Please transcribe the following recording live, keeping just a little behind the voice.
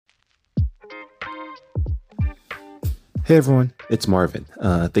Hey everyone, it's Marvin.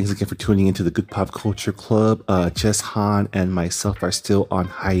 Thanks again for tuning into the Good Pop Culture Club. Jess, Han, and myself are still on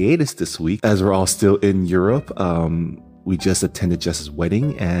hiatus this week as we're all still in Europe. We just attended Jess's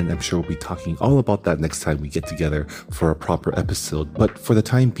wedding, and I'm sure we'll be talking all about that next time we get together for a proper episode. But for the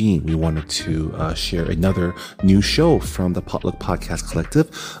time being, we wanted to share another new show from the Potluck Podcast Collective.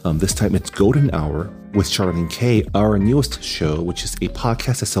 This time it's Golden Hour with Charlene and Kaye, our newest show, which is a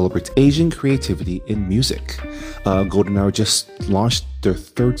podcast that celebrates Asian creativity in music. Golden Hour just launched their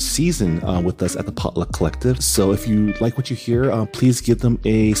third season with us at the Potluck Collective. So if you like what you hear, please give them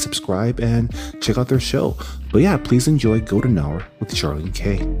a subscribe and check out their show. But yeah, please enjoy Golden Hour with Charlene and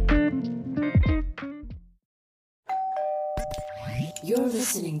Kaye. You're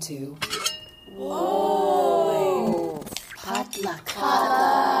listening to Whoa! Potluck.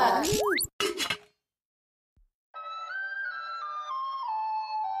 Potluck.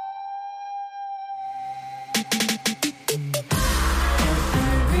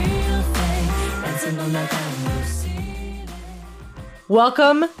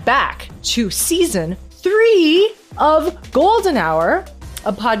 Welcome back to season 3 of Golden Hour,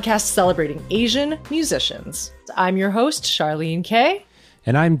 a podcast celebrating Asian musicians. I'm your host, Charlene Kaye.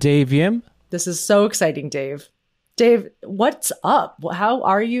 And I'm Dave Yim. This is so exciting, Dave. Dave, what's up? How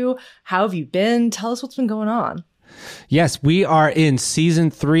are you? How have you been? Tell us what's been going on. Yes, we are in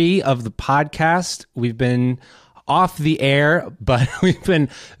season 3 of the podcast. We've been off the air, but we've been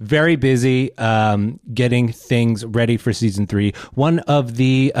very busy getting things ready for season 3. One of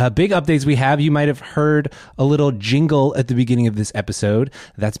the big updates we have, you might have heard a little jingle at the beginning of this episode.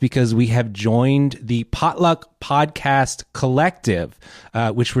 That's because we have joined the Potluck Podcast Collective,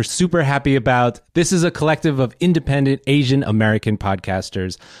 which we're super happy about. This is a collective of independent Asian American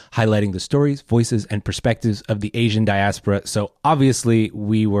podcasters highlighting the stories, voices, and perspectives of the Asian diaspora. So obviously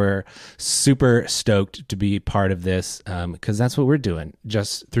we were super stoked to be part of this because that's what we're doing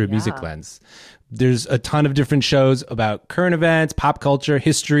just through a music lens. There's a ton of different shows about current events, pop culture,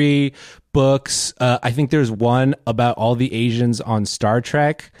 history, books. I think there's one about all the Asians on Star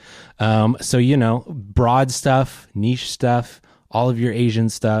Trek. So, you know, broad stuff, niche stuff, all of your Asian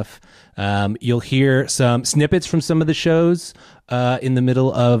stuff. You'll hear some snippets from some of the shows in the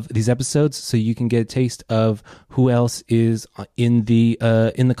middle of these episodes, so you can get a taste of who else is in the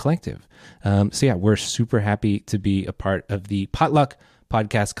collective. So yeah, we're super happy to be a part of the Potluck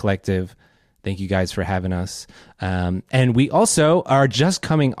Podcast Collective. Thank you guys for having us. And we also are just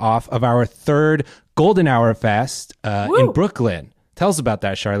coming off of our third Golden Hour Fest in Brooklyn. Tell us about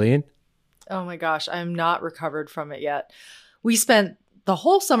that, Charlene. Oh my gosh, I'm not recovered from it yet. We spent the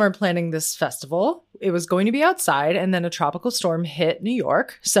whole summer planning this festival. It was going to be outside, and then a tropical storm hit New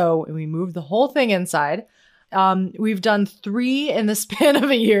York. So we moved the whole thing inside. We've done 3 in the span of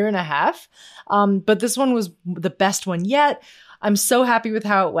a year and a half. But this one was the best one yet. I'm so happy with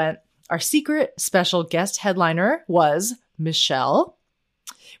how it went. Our secret special guest headliner was Michelle,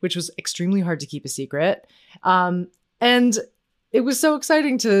 which was extremely hard to keep a secret. And it was so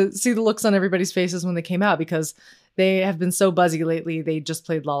exciting to see the looks on everybody's faces when they came out because they have been so buzzy lately. They just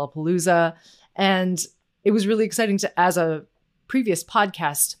played Lollapalooza. And it was really exciting to, as a previous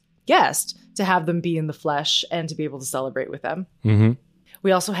podcast guest, to have them be in the flesh and to be able to celebrate with them. Mm-hmm.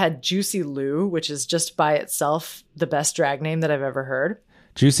 We also had Juicy Lou, which is just by itself the best drag name that I've ever heard.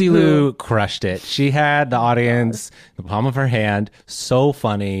 Juicy Lou crushed it. She had the audience in the palm of her hand. So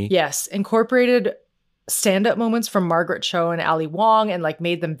funny. Yes. Incorporated stand-up moments from Margaret Cho and Ali Wong and like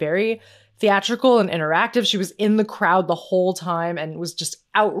made them very theatrical and interactive. She was in the crowd the whole time and was just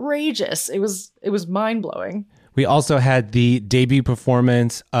outrageous. It was mind-blowing. We also had the debut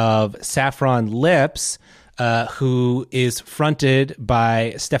performance of Saffron Lips, who is fronted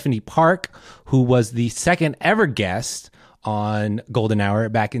by Stephanie Park, who was the second ever guest on Golden Hour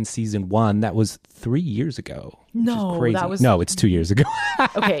back in season 1. That was 3 years ago. No, crazy. that was... No, it's 2 years ago.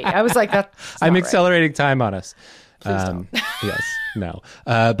 Okay, I was like, that's I'm accelerating time on us. Please don't. Yes, no.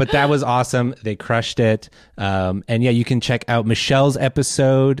 But that was awesome. They crushed it. And yeah, you can check out Michelle's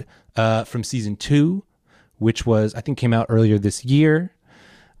episode from season 2, which was, I think, came out earlier this year.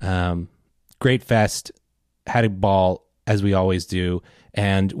 Great fest. Had a ball, as we always do.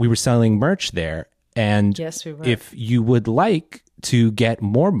 And we were selling merch there. And yes, we were. If you would like to get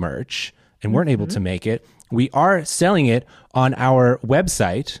more merch and weren't able to make it, we are selling it on our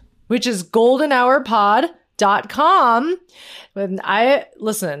website, which is goldenhourpod.com. And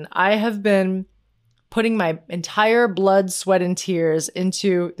I have been putting my entire blood, sweat, and tears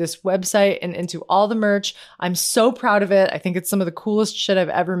into this website and into all the merch. I'm so proud of it. I think it's some of the coolest shit I've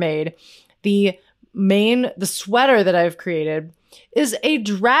ever made. The sweater that I've created is a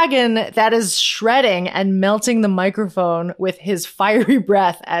dragon that is shredding and melting the microphone with his fiery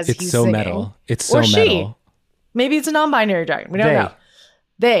breath as It's he's so singing. metal. It's so Or she. metal. Maybe it's a non-binary dragon. We don't know.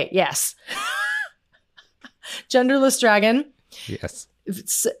 They, yes. Genderless dragon. Yes.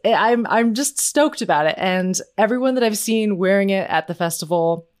 I'm just stoked about it. And everyone that I've seen wearing it at the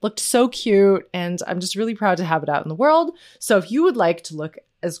festival looked so cute. And I'm just really proud to have it out in the world. So if you would like to look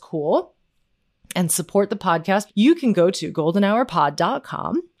as cool and support the podcast, you can go to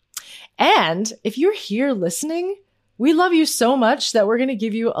goldenhourpod.com. And if you're here listening, we love you so much that we're going to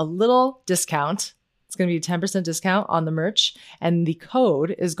give you a little discount. It's going to be a 10% discount on the merch. And the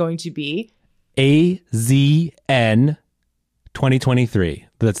code is going to be AZN 2023.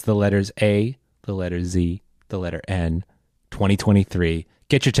 That's the letters A, the letter Z, the letter N, 2023.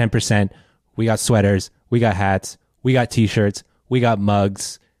 Get your 10%. We got sweaters. We got hats. We got t-shirts. We got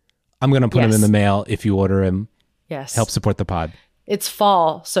mugs. I'm going to put them in the mail if you order them. Yes. Help support the pod. It's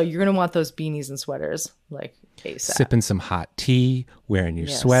fall, so you're going to want those beanies and sweaters like ASAP. Sipping some hot tea, wearing your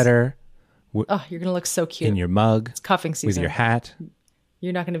sweater. Oh, you're going to look so cute. In your mug. It's cuffing season. With your hat.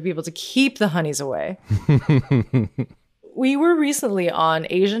 You're not going to be able to keep the honeys away. We were recently on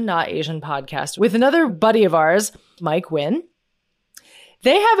Asian Not Asian podcast with another buddy of ours, Mike Wynn.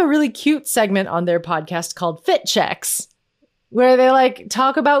 They have a really cute segment on their podcast called Fit Checks, where they like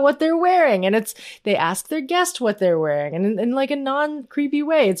talk about what they're wearing, and they ask their guest what they're wearing, and in like a non-creepy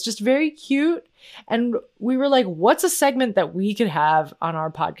way. It's just very cute. And we were like, what's a segment that we could have on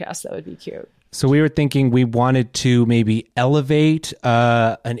our podcast that would be cute? So we were thinking we wanted to maybe elevate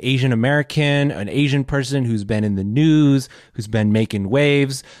an Asian American, an Asian person who's been in the news, who's been making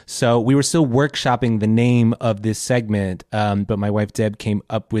waves. So we were still workshopping the name of this segment, but my wife Deb came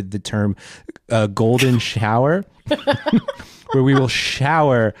up with the term golden shower, where we will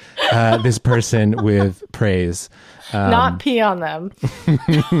shower this person with praise. Not pee on them.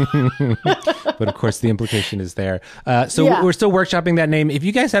 But of course, the implication is there. So we're still workshopping that name. If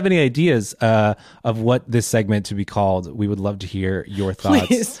you guys have any ideas of what this segment to be called, we would love to hear your thoughts.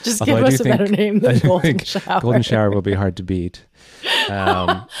 Please, just give us a better name than Golden Shower. Golden Shower will be hard to beat. We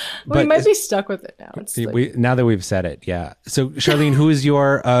might be stuck with it now. Now that we've said it, yeah. So Charlene, who is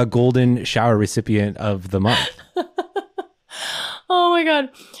your Golden Shower recipient of the month? Oh my God.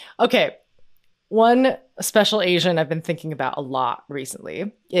 Okay. One special Asian I've been thinking about a lot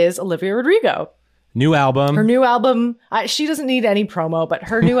recently is Olivia Rodrigo. New album. Her new album. She doesn't need any promo, but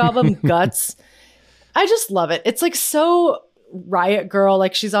her new album, Guts. I just love it. It's like so Riot Girl.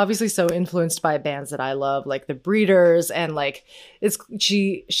 Like she's obviously so influenced by bands that I love, like the Breeders, and like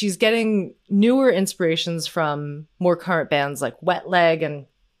she's getting newer inspirations from more current bands like Wet Leg, and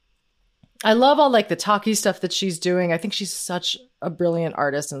I love all like the talky stuff that she's doing. I think she's such a brilliant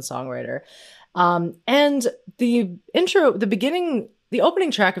artist and songwriter. And the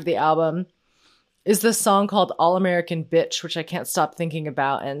opening track of the album is this song called All American Bitch, which I can't stop thinking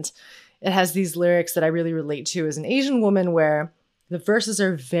about. And it has these lyrics that I really relate to as an Asian woman, where the verses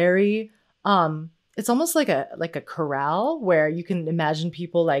are very, it's almost like a chorale where you can imagine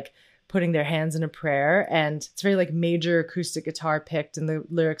people like putting their hands in a prayer, and it's very like major acoustic guitar picked, and the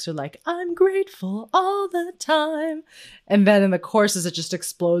lyrics are like, I'm grateful all the time. And then in the choruses, it just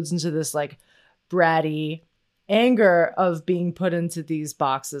explodes into this like bratty anger of being put into these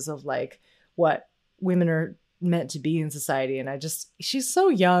boxes of like what women are meant to be in society. And she's so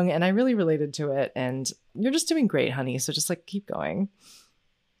young, and I really related to it. And you're just doing great, honey. So just like keep going.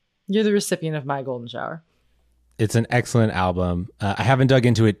 You're the recipient of my golden shower. It's an excellent album. I haven't dug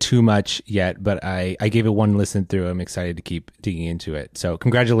into it too much yet, but I gave it one listen through. I'm excited to keep digging into it. So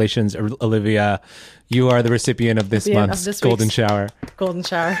congratulations, Olivia. You are the recipient of this month's Golden Shower. Golden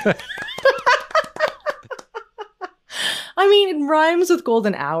Shower. I mean, it rhymes with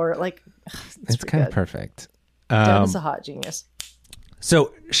golden hour. Like, it's kind of perfect. Deb is a hot genius.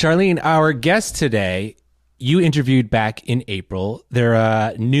 So, Charlene, our guest today, you interviewed back in April. They're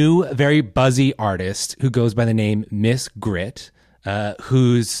a new, very buzzy artist who goes by the name Miss Grit,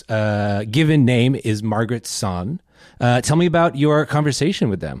 whose given name is Margaret Son. Tell me about your conversation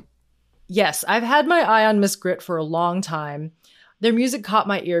with them. Yes, I've had my eye on Miss Grit for a long time. Their music caught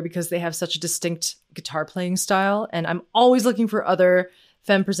my ear because they have such a distinct guitar playing style, and I'm always looking for other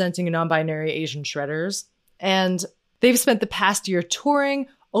femme-presenting and non-binary Asian shredders. And they've spent the past year touring,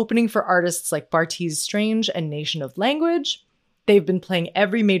 opening for artists like Bartees Strange and Nation of Language. They've been playing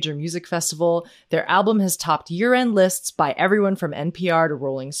every major music festival. Their album has topped year-end lists by everyone from NPR to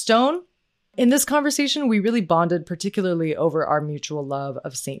Rolling Stone. In this conversation, we really bonded particularly over our mutual love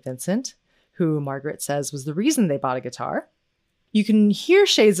of St. Vincent, who Margaret says was the reason they bought a guitar. You can hear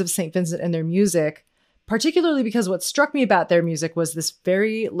shades of St. Vincent in their music, particularly because what struck me about their music was this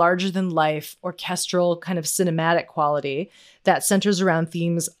very larger than life orchestral kind of cinematic quality that centers around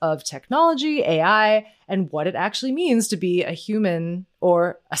themes of technology, AI, and what it actually means to be a human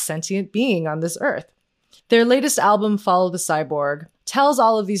or a sentient being on this earth. Their latest album, Follow the Cyborg, tells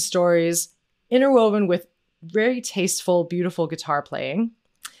all of these stories interwoven with very tasteful, beautiful guitar playing.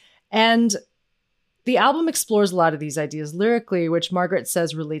 And the album explores a lot of these ideas lyrically, which Margaret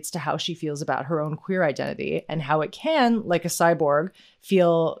says relates to how she feels about her own queer identity and how it can, like a cyborg,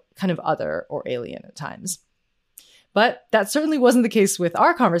 feel kind of other or alien at times. But that certainly wasn't the case with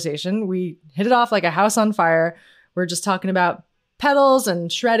our conversation. We hit it off like a house on fire. We're just talking about pedals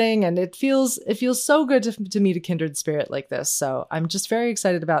and shredding, and it feels so good to meet a kindred spirit like this. So I'm just very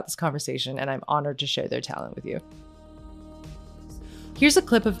excited about this conversation, and I'm honored to share their talent with you. Here's a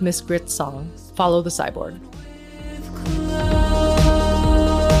clip of Miss Grit's song, Follow the Cyborg.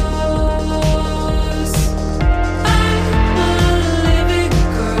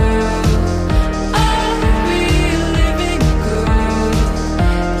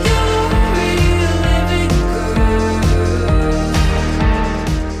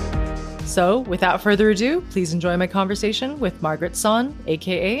 So, without further ado, please enjoy my conversation with Margaret Son,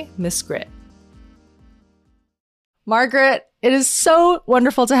 aka Miss Grit. Margaret, it is so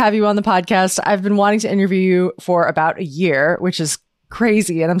wonderful to have you on the podcast. I've been wanting to interview you for about a year, which is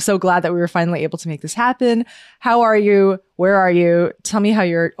crazy. And I'm so glad that we were finally able to make this happen. How are you? Where are you? Tell me how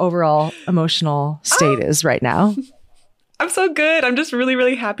your overall emotional state is right now. I'm so good. I'm just really,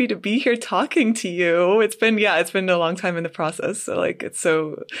 really happy to be here talking to you. It's been a long time in the process.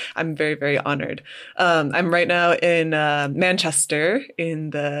 So I'm very, very honored. I'm right now in Manchester in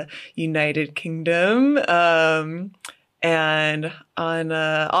the United Kingdom. And on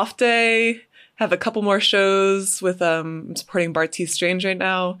a off day, have a couple more shows with, I'm supporting Barty Strange right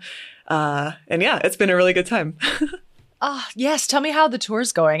now. And yeah, it's been a really good time. Yes. Tell me how the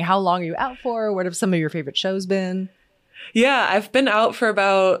tour's going. How long are you out for? What have some of your favorite shows been? Yeah, I've been out for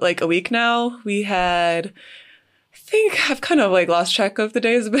about like a week now. I think I've kind of like lost track of the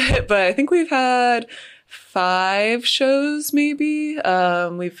days a bit, but I think we've had 5 shows maybe.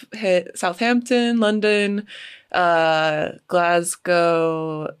 We've hit Southampton, London, Glasgow,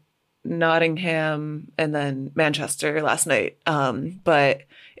 Nottingham, and then Manchester last night. But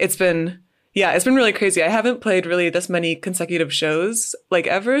it's been really crazy. I haven't played really this many consecutive shows like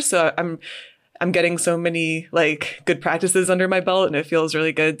ever. So I'm getting so many like good practices under my belt, and it feels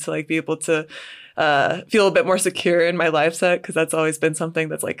really good to like be able to feel a bit more secure in my live set, because that's always been something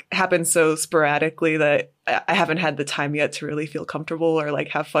that's like happened so sporadically that I haven't had the time yet to really feel comfortable or like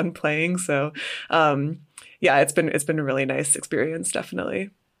have fun playing. So yeah, it's been a really nice experience, definitely.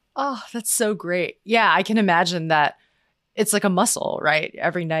 Oh, that's so great. Yeah, I can imagine that it's like a muscle, right?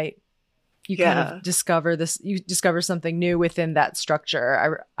 Every night you kind of discover something new within that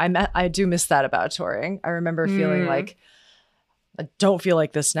structure. I do miss that about touring. I remember feeling like, I don't feel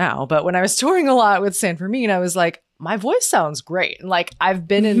like this now, but when I was touring a lot with San Fermin, I was like, my voice sounds great. And like, I've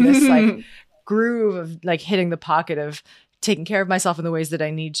been in this like groove of like hitting the pocket of taking care of myself in the ways that I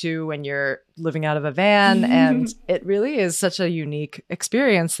need to when you're living out of a van. And it really is such a unique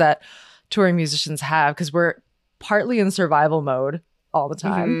experience that touring musicians have, because we're partly in survival mode all the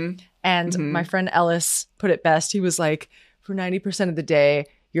time. And my friend Ellis put it best. He was like, for 90% of the day,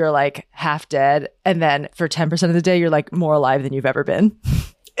 you're like half dead. And then for 10% of the day, you're like more alive than you've ever been.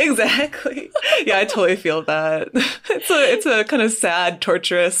 Exactly. Yeah, I totally feel that. It's a kind of sad,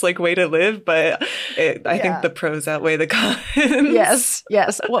 torturous like way to live, but I think the pros outweigh the cons.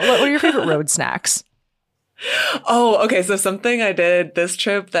 Yes. What are your favorite road snacks? Oh, okay. So something I did this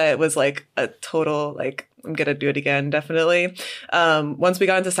trip that was like a total, like, I'm going to do it again, definitely. Once we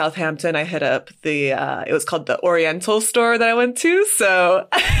got into Southampton, I hit up it was called the Oriental store that I went to. So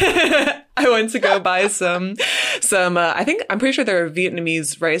I went to go buy some, I'm pretty sure they're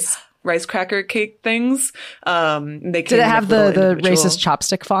Vietnamese rice cracker cake things. Did it have the racist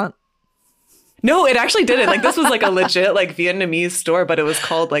chopstick font? No, it actually didn't. Like, this was like a legit like Vietnamese store, but it was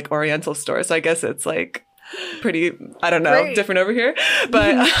called like Oriental store. So I guess it's like pretty, I don't know, great. Different over here.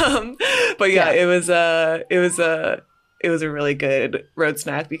 But yeah, it was a really good road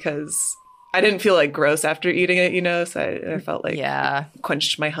snack because I didn't feel like gross after eating it, you know, so I felt like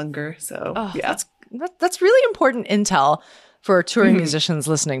quenched my hunger. So that's really important intel for touring musicians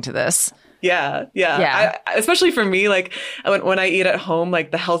listening to this. Yeah. Especially for me, like when I eat at home,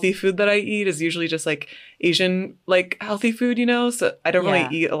 like the healthy food that I eat is usually just like Asian, like healthy food, you know? So I don't really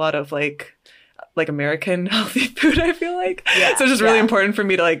eat a lot of like like American healthy food, I feel like. Yeah, So it's just really important for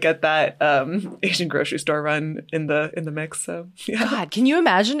me to like get that Asian grocery store run in the mix. So yeah. God, can you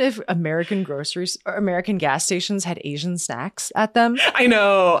imagine if American groceries or American gas stations had Asian snacks at them? I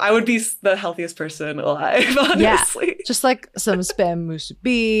know. I would be the healthiest person alive, honestly. Yeah, just like some spam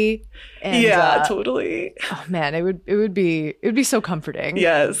musubi. And, yeah, totally. Oh man, it would be so comforting.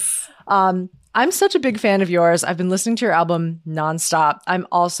 Yes. I'm such a big fan of yours. I've been listening to your album nonstop. I'm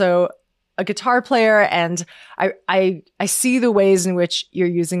also a guitar player, and I see the ways in which you're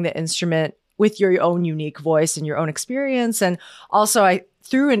using the instrument with your own unique voice and your own experience. And also I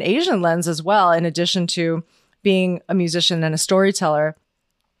through an Asian lens as well, in addition to being a musician and a storyteller.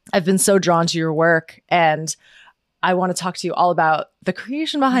 I've been so drawn to your work, and I want to talk to you all about the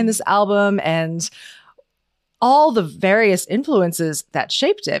creation behind this album and all the various influences that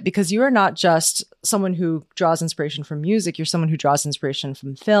shaped it, because you are not just someone who draws inspiration from music. You're someone who draws inspiration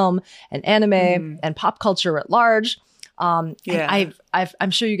from film and anime and pop culture at large. Yeah.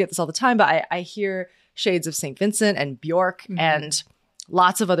 I'm sure you get this all the time, but I hear shades of St. Vincent and Bjork and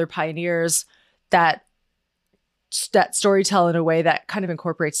lots of other pioneers that storytell in a way that kind of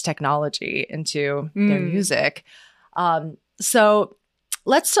incorporates technology into their music. So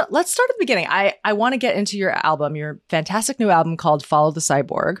let's start at the beginning. I want to get into your album, your fantastic new album called Follow the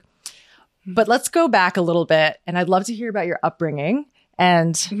Cyborg. But let's go back a little bit, and I'd love to hear about your upbringing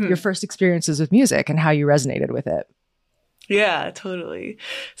and your first experiences with music and how you resonated with it. Yeah, totally.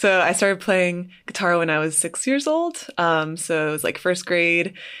 So I started playing guitar when I was 6 years old. So it was like first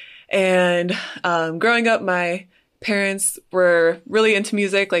grade. And growing up, my parents were really into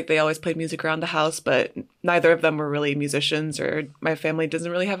music. Like they always played music around the house, but neither of them were really musicians, or my family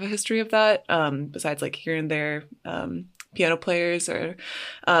doesn't really have a history of that, besides like here and there piano players.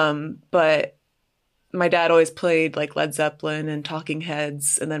 But my dad always played like Led Zeppelin and Talking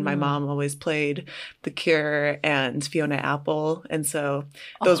Heads. And then my mom always played The Cure and Fiona Apple. And so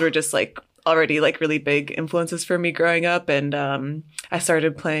those were just like already like really big influences for me growing up. And I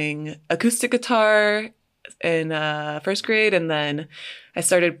started playing acoustic guitar in first grade, and then I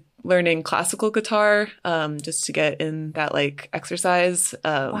started learning classical guitar just to get in that like exercise.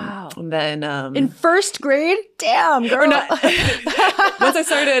 Wow. And then In first grade? Damn, girl. once I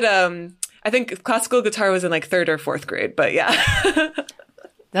started, I think classical guitar was in like third or fourth grade, but yeah.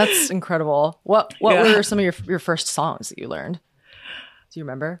 That's incredible. What were some of your first songs that you learned? Do you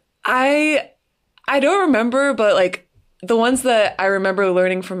remember? I don't remember, but like the ones that I remember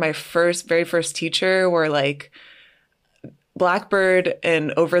learning from my very first teacher were like Blackbird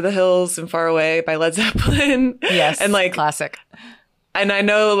and Over the Hills and Far Away by Led Zeppelin. Yes, and like classic. And I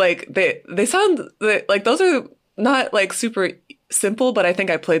know like they sound like those are not like super simple, but I think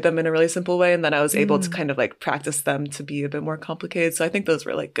I played them in a really simple way, and then I was able to kind of like practice them to be a bit more complicated. So I think those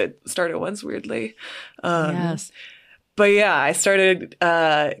were like good starter ones, weirdly. Yes. But yeah, I started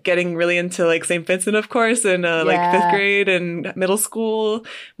getting really into like St. Vincent, of course, in like fifth grade and middle school.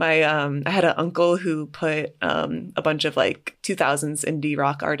 I had an uncle who put a bunch of like 2000s indie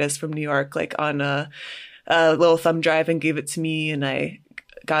rock artists from New York like on a little thumb drive and gave it to me, and I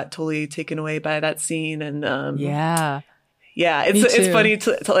got totally taken away by that scene. And yeah, it's funny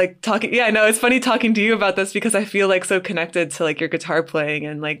to like talking. Yeah, I know it's funny talking to you about this because I feel like so connected to like your guitar playing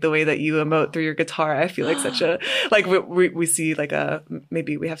and like the way that you emote through your guitar. I feel like such a like we see like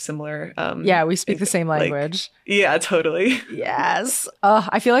maybe we have similar. We speak the same language. Yeah, totally. Yes.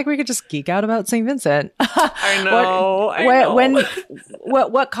 I feel like we could just geek out about St. Vincent. I know.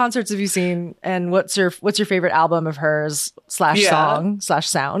 What concerts have you seen, and what's your favorite album of hers / song /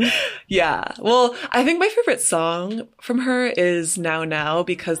 sound? Yeah. Well, I think my favorite song from her is Now,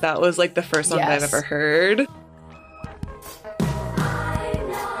 because that was like the first song that I've ever heard.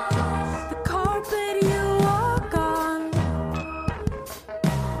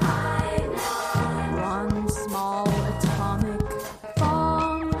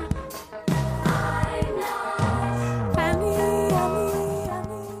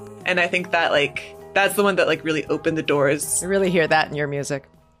 And I think that like that's the one that like really opened the doors. I really hear that in your music.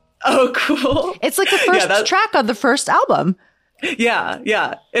 Oh, cool. It's like the first track on the first album. Yeah.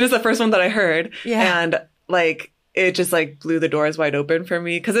 It is the first one that I heard. Yeah. And like it just like blew the doors wide open for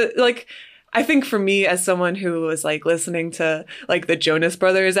me, because it like I think for me as someone who was like listening to like the Jonas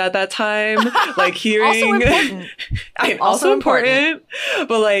Brothers at that time, like hearing also important,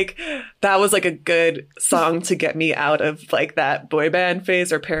 but like that was like a good song to get me out of like that boy band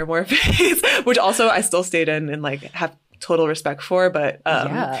phase or Paramore phase, which also I still stayed in and like have total respect for. But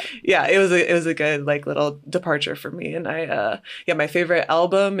Yeah. it was a good like little departure for me. And my favorite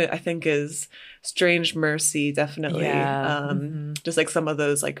album I think is Strange Mercy, definitely. Yeah. Just like some of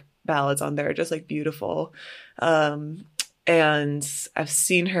those like ballads on there are just like beautiful. And I've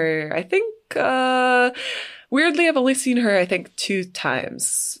seen her, I think, weirdly, I've only seen her, I think, 2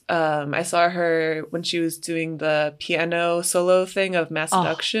 times. I saw her when she was doing the piano solo thing of Mass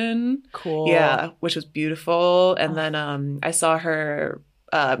Seduction. Cool. Yeah, which was beautiful. And then I saw her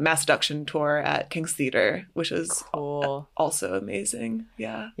Mass Seduction tour at King's Theater, which was cool. Also amazing.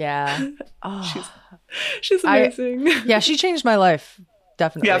 Yeah. Yeah. Oh. She's amazing. She changed my life.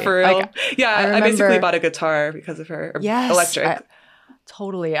 Definitely. Yeah, for real. Like, I basically bought a guitar because of her. Yes, electric.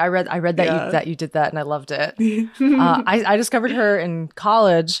 Totally. I read that you did that, and I loved it. I discovered her in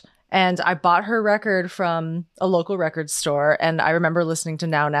college, and I bought her record from a local record store. And I remember listening to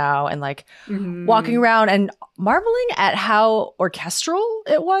Now Now and like walking around and marveling at how orchestral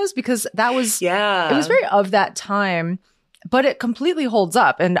it was, because that was it was very of that time. But it completely holds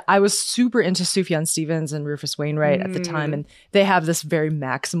up. And I was super into Sufjan Stevens and Rufus Wainwright at the time. And they have this very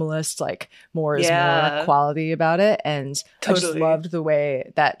maximalist, like more is more quality about it. And I just loved the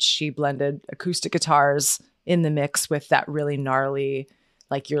way that she blended acoustic guitars in the mix with that really gnarly,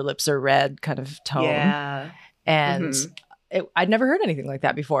 like your lips are red kind of tone. Yeah. And I'd never heard anything like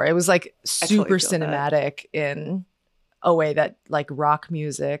that before. It was like super cinematic in a way that like rock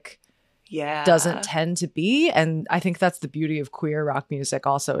music doesn't tend to be. And I think that's the beauty of queer rock music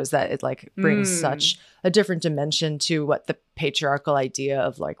also, is that it like brings such a different dimension to what the patriarchal idea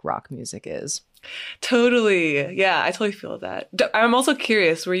of like rock music is. Totally. Yeah, I totally feel that. I'm also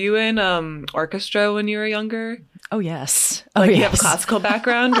curious, were you in orchestra when you were younger? Oh, yes. Like you have a classical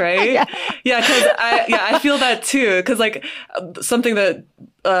background, right? Yeah, because I feel that too. Because like something that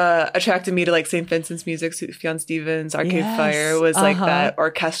attracted me to like St. Vincent's music, Sufjan Stevens, Arcade Fire, was like that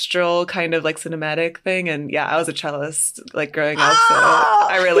orchestral kind of like cinematic thing. And yeah, I was a cellist like growing up, so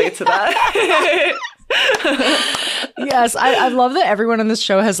I relate to that. Yes, I love that everyone on this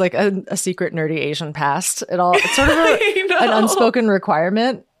show has like a secret nerdy Asian past. It's sort of an unspoken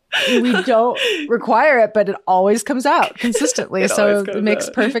requirement. We don't require it, but it always comes out consistently. So it makes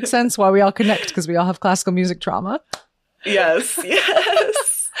perfect sense why we all connect, because we all have classical music trauma. Yes.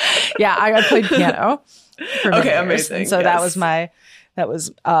 Yeah, I played piano for many years, amazing. and so that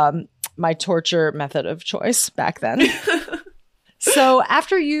was my torture method of choice back then. So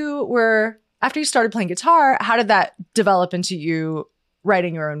after you started playing guitar, how did that develop into you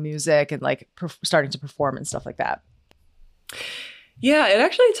writing your own music and like starting to perform and stuff like that? Yeah, it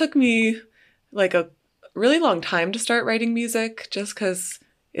actually took me like a really long time to start writing music, just because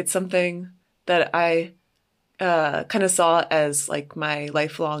it's something that I kind of saw as like my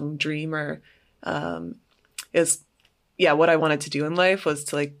lifelong dream, or what I wanted to do in life was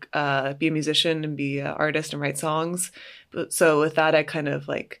to like be a musician and be an artist and write songs. So with that, I kind of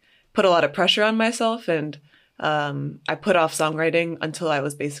like put a lot of pressure on myself, and I put off songwriting until I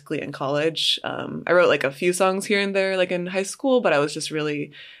was basically in college. I wrote like a few songs here and there, like in high school, but I was just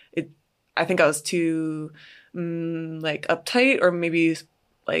really, I think I was too like uptight, or maybe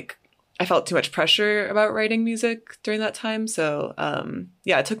like I felt too much pressure about writing music during that time. So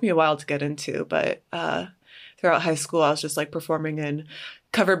it took me a while to get into, but throughout high school, I was just like performing in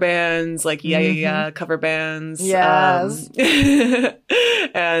cover bands, like cover bands. Yes.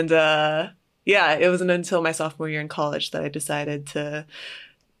 And it wasn't until my sophomore year in college that I decided to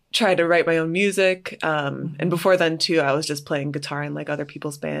try to write my own music. And before then too, I was just playing guitar in like other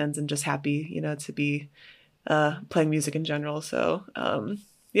people's bands and just happy, to be playing music in general. So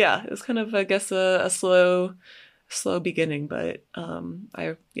it was kind of, I guess, a slow beginning, but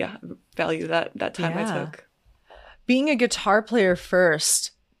I value that time I took. Being a guitar player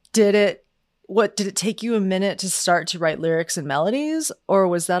first, did it take you a minute to start to write lyrics and melodies, or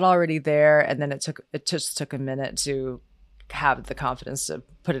was that already there and then it just took a minute to have the confidence to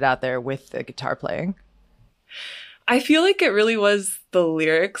put it out there with the guitar playing? I feel like it really was the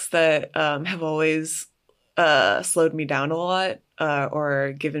lyrics that have always slowed me down a lot,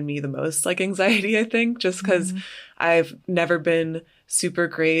 or given me the most like anxiety, I think, just because I've never been super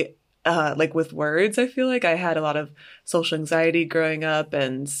great like with words. I feel like I had a lot of social anxiety growing up,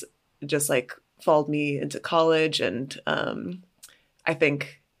 and just like followed me into college. And I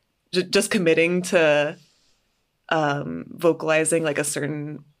think just committing to vocalizing like a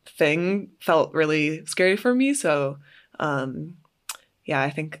certain thing felt really scary for me. So I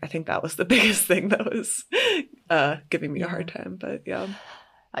think that was the biggest thing that was giving me a hard time. But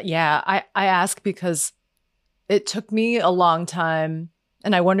I ask because it took me a long time,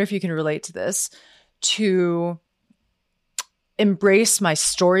 and I wonder if you can relate to this, to embrace my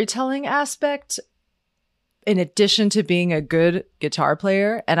storytelling aspect in addition to being a good guitar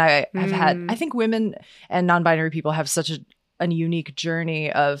player. And I have had, I think women and non-binary people have such a unique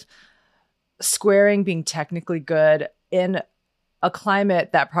journey of squaring being technically good in a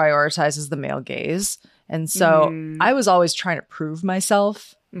climate that prioritizes the male gaze. And so I was always trying to prove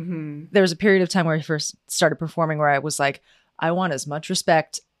myself. There was a period of time where I first started performing where I was like, I want as much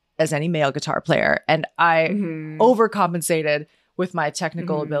respect as any male guitar player. And I overcompensated with my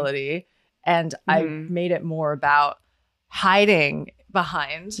technical ability. And I made it more about hiding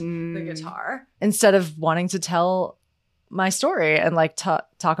behind the guitar instead of wanting to tell my story and like talk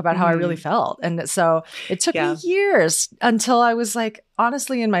about how I really felt. And so it took me years until I was like,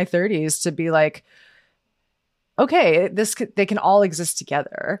 honestly, in my 30s to be like, okay, they can all exist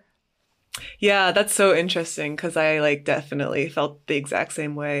together. Yeah, that's so interesting because I like definitely felt the exact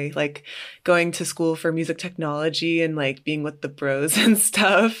same way. Like going to school for music technology and like being with the bros and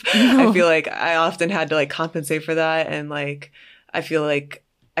stuff. I feel like I often had to like compensate for that. And like I feel like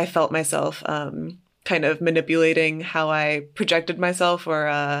I felt myself kind of manipulating how I projected myself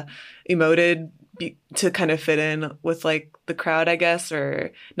or emoted to kind of fit in with like the crowd, I guess,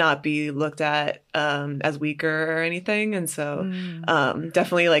 or not be looked at as weaker or anything. And so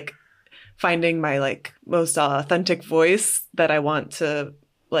definitely like finding my like most authentic voice that I want to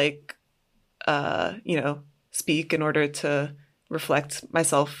like, speak in order to reflect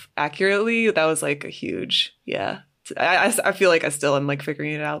myself accurately. That was like a huge, I feel like I still am like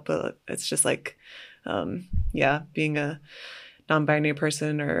figuring it out, but it's just like, being a non-binary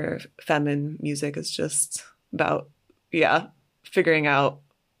person or femme in music is just about, figuring out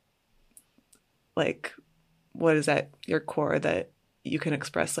like, what is at your core that you can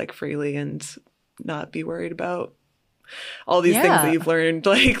express like freely and not be worried about all these things that you've learned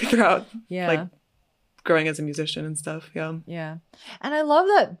like throughout like growing as a musician and stuff. Yeah. And I love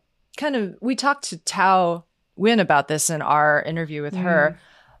that kind of, we talked to Tao Win about this in our interview with her,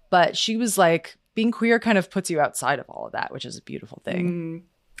 but she was like, being queer kind of puts you outside of all of that, which is a beautiful thing.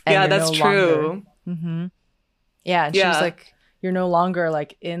 Yeah, that's true. Yeah. And she was like, you're no longer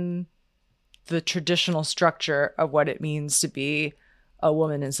like in the traditional structure of what it means to be a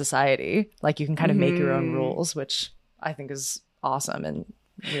woman in society. Like you can kind of make your own rules, which I think is awesome and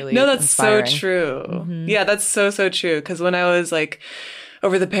really that's inspiring. so true. Yeah, that's so true. Because when I was like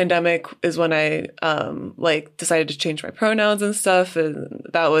over the pandemic is when I like decided to change my pronouns and stuff, and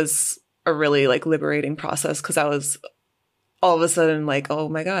that was a really like liberating process because I was all of a sudden like, oh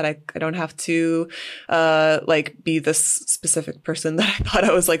my God, I don't have to like be this specific person that I thought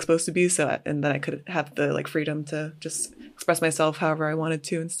I was like supposed to be. So, and then I could have the like freedom to just express myself however I wanted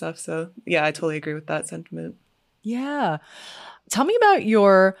to and stuff. So yeah, I totally agree with that sentiment. Yeah. Tell me about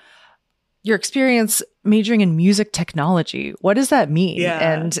your experience majoring in music technology. What does that mean? Yeah.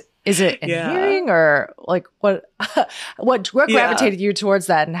 And is it engineering or like what gravitated you towards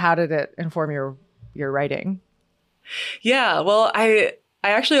that and how did it inform your writing? Yeah, well, I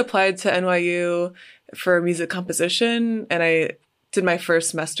actually applied to NYU for music composition and I did my first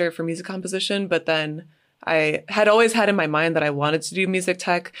semester for music composition, but then I had always had in my mind that I wanted to do music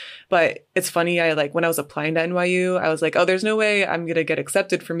tech. But it's funny, I like when I was applying to NYU, I was like, oh, there's no way I'm going to get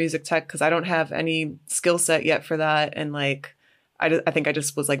accepted for music tech because I don't have any skill set yet for that. And like, I think I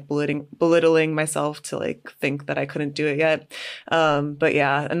just was like belittling myself to like think that I couldn't do it yet. But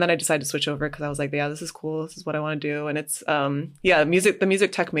yeah, and then I decided to switch over because I was like, yeah, this is cool. This is what I want to do. And it's, the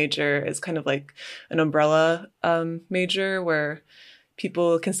music tech major is kind of like an umbrella major where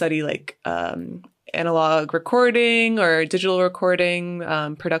people can study like analog recording or digital recording,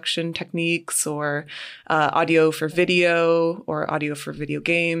 production techniques or audio for video or audio for video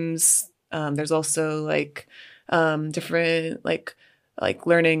games. There's also like different like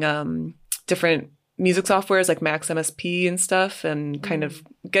learning different music softwares like Max MSP and stuff and kind of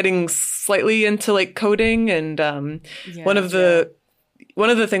getting slightly into like coding and one of the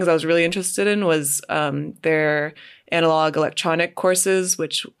things I was really interested in was their analog electronic courses,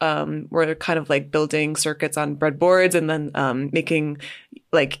 which were kind of like building circuits on breadboards and then making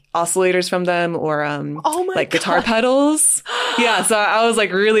like oscillators from them or like guitar pedals. Yeah, so I was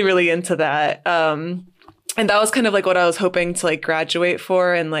like really, really into that. And that was kind of like what I was hoping to like graduate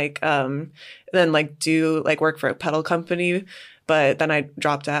for and like then like do like work for a pedal company. But then I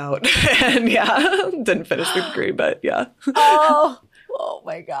dropped out and didn't finish the degree, but yeah. Oh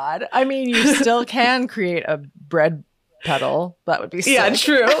my God. I mean, you still can create a bread pedal. That would be sick. Yeah,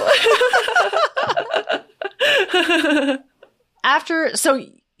 true. So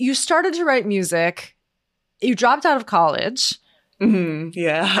you started to write music. You dropped out of college.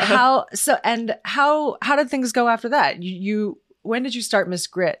 Yeah. How did things go after that? You when did you start Miss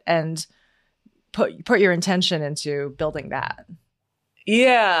Grit and put your intention into building that?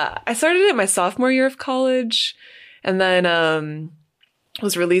 Yeah, I started it my sophomore year of college, and then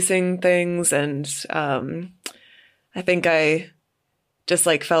was releasing things, and I think I just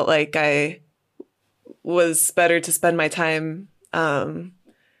like felt like I was better to spend my time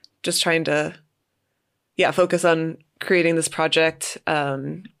just trying to focus on creating this project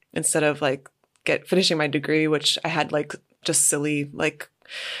instead of like finishing my degree, which I had like just silly like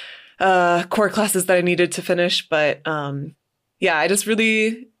core classes that I needed to finish. But I just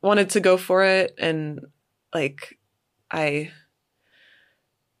really wanted to go for it, and like I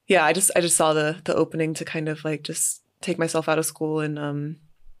just saw the opening to kind of like just take myself out of school and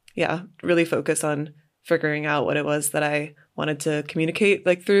really focus on figuring out what it was that I wanted to communicate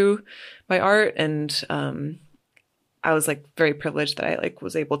like through my art. And I was like very privileged that I like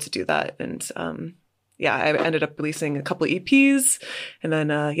was able to do that. And I ended up releasing a couple EPs, and then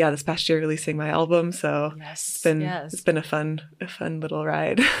this past year releasing my album. So it's been a fun little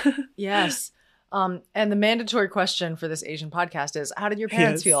ride. Yes. And the mandatory question for this Asian podcast is, how did your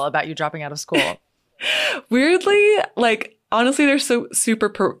parents feel about you dropping out of school? Weirdly, like, honestly, they're so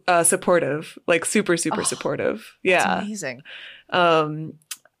super supportive, like super supportive. Yeah. That's amazing.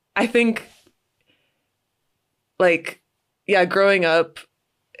 I think like, growing up,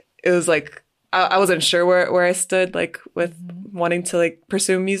 it was like, I wasn't sure where I stood, like with wanting to like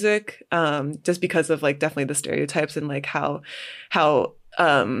pursue music, just because of like definitely the stereotypes and like how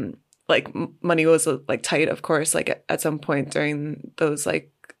like money was like tight, of course, like at some point during those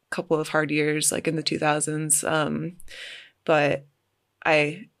like couple of hard years, like in the 2000s. But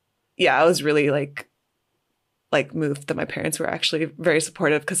I was really like moved that my parents were actually very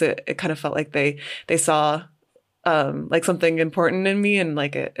supportive, because it kind of felt like they saw like something important in me, and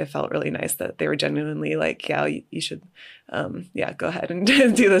like it felt really nice that they were genuinely like, you should go ahead and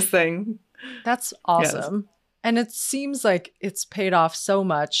do this thing. That's awesome. Yes. And it seems like it's paid off so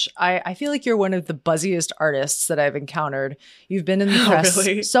much. I feel like you're one of the buzziest artists that I've encountered. You've been in the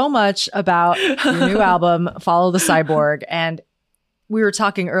press so much about your new album, Follow the Cyborg. And we were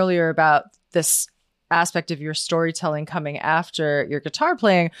talking earlier about this aspect of your storytelling coming after your guitar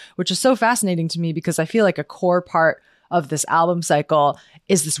playing, which is so fascinating to me, because I feel like a core part of this album cycle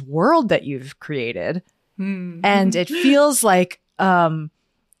is this world that you've created. Mm-hmm. And it feels like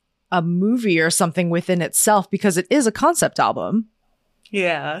a movie or something within itself, because it is a concept album.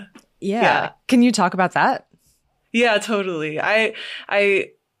 Yeah. Can you talk about that? Yeah, totally. I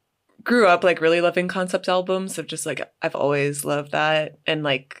grew up like really loving concept albums. So just like, I've always loved that. And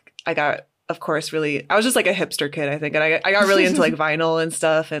like, I got, of course, I was just like a hipster kid, I think. And I got really into like vinyl and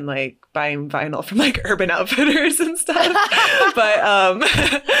stuff, and like buying vinyl from like Urban Outfitters and stuff. but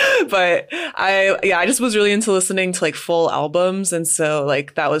I just was really into listening to like full albums. And so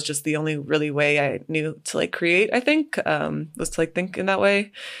like, that was just the only really way I knew to like create, I think, was to like think in that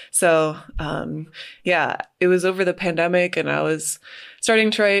way. So it was over the pandemic, and I was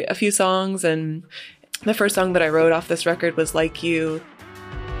starting to write a few songs. And the first song that I wrote off this record was Like You.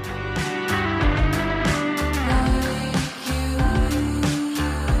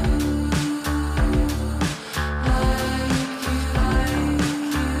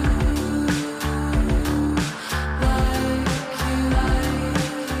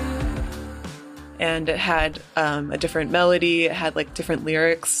 And it had a different melody. It had like different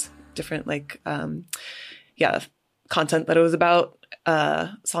lyrics, different like, content that it was about,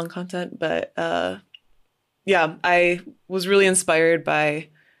 song content. But I was really inspired by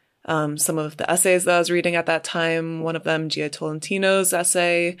some of the essays that I was reading at that time. One of them, Gia Tolentino's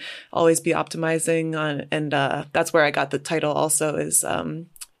essay, Always Be Optimizing. And that's where I got the title also, is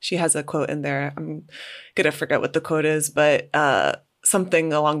she has a quote in there. I'm going to forget what the quote is, but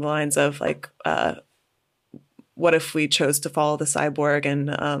something along the lines of like, what if we chose to follow the cyborg and,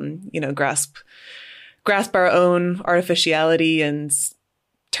 grasp our own artificiality and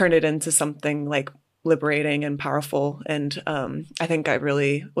turn it into something like liberating and powerful. And I think I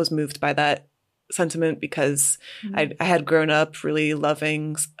really was moved by that sentiment, because I had grown up really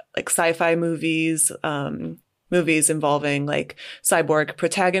loving like sci-fi movies, movies involving like cyborg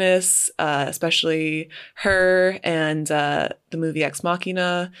protagonists, especially her, and the movie Ex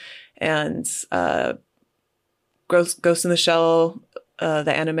Machina, and Ghost in the Shell,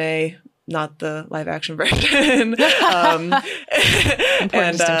 the anime, not the live action version.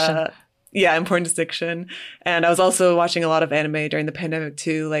 Important distinction. Important distinction. And I was also watching a lot of anime during the pandemic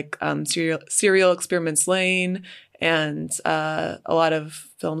too, like Serial Experiments Lane, and a lot of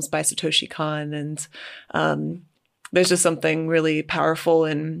films by Satoshi Kon. And there's just something really powerful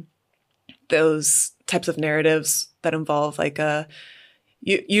in those types of narratives that involve like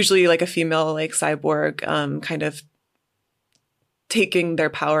usually like a female like cyborg kind of taking their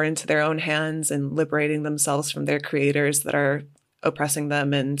power into their own hands and liberating themselves from their creators that are oppressing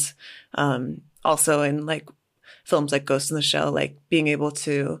them. And also in like films like Ghost in the Shell, like being able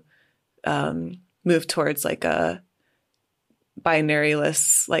to move towards like a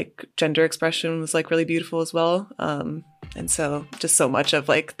binary-less like gender expression was like really beautiful as well. And so just so much of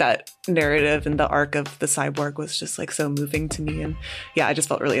like that narrative and the arc of the cyborg was just like so moving to me. And yeah, I just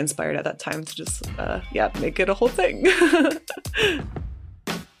felt really inspired at that time to just make it a whole thing.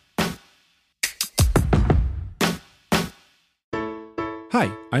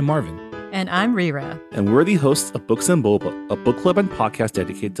 Hi, I'm Marvin. And I'm Rira. And we're the hosts of Books and Boba, a book club and podcast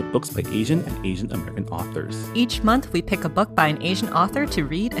dedicated to books by Asian and Asian American authors. Each month, we pick a book by an Asian author to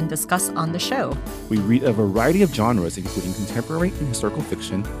read and discuss on the show. We read a variety of genres, including contemporary and historical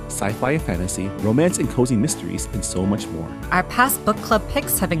fiction, sci-fi and fantasy, romance and cozy mysteries, and so much more. Our past book club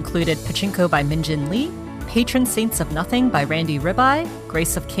picks have included Pachinko by Minjin Lee, Patron Saints of Nothing by Randy Ribeye,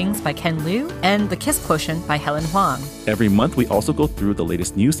 Grace of Kings by Ken Liu, and The Kiss Quotient by Helen Huang. Every month, we also go through the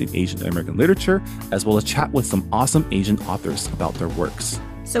latest news in Asian American literature, as well as chat with some awesome Asian authors about their works.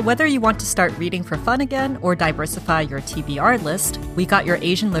 So whether you want to start reading for fun again or diversify your TBR list, we got your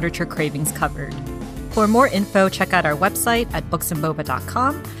Asian literature cravings covered. For more info, check out our website at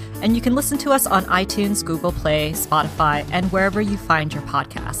booksandboba.com, and you can listen to us on iTunes, Google Play, Spotify, and wherever you find your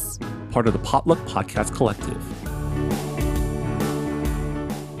podcasts. Part of the Potluck Podcast Collective.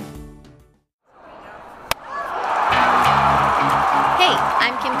 Hey,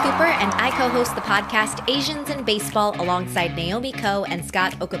 I'm Kim Cooper, and I co-host the podcast Asians in Baseball alongside Naomi Ko and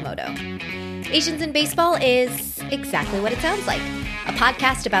Scott Okamoto. Asians in Baseball is exactly what it sounds like. A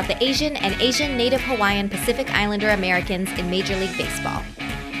podcast about the Asian and Asian Native Hawaiian Pacific Islander Americans in Major League Baseball.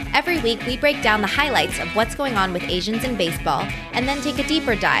 Every week, we break down the highlights of what's going on with Asians in baseball and then take a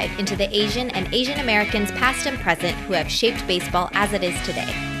deeper dive into the Asian and Asian Americans past and present who have shaped baseball as it is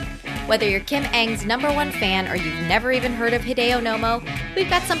today. Whether you're Kim Eng's #1 fan or you've never even heard of Hideo Nomo, we've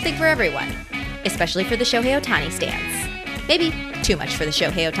got something for everyone, especially for the Shohei Ohtani stans. Maybe too much for the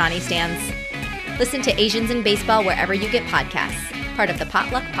Shohei Ohtani stans. Listen to Asians in Baseball wherever you get podcasts, part of the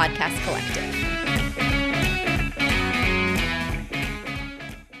Potluck Podcast Collective.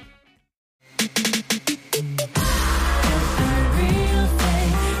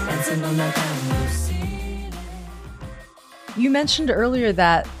 You mentioned earlier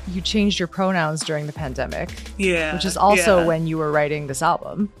that you changed your pronouns during the pandemic. Yeah. Which is also when you were writing this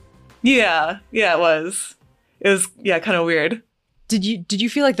album. Yeah, it was. It was, kind of weird. Did you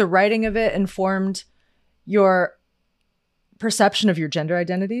feel like the writing of it informed your perception of your gender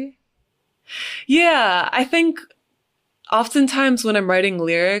identity? Yeah, I think oftentimes when I'm writing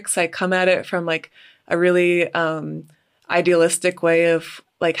lyrics, I come at it from like a really idealistic way of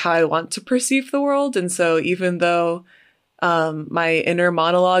like how I want to perceive the world. And so even though my inner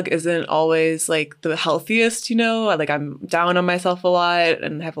monologue isn't always like the healthiest, like I'm down on myself a lot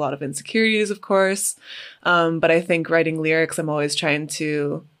and have a lot of insecurities, of course. But I think writing lyrics, I'm always trying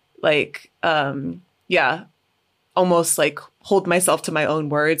to like, almost like hold myself to my own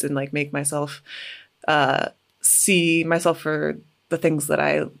words and like make myself see myself for the things that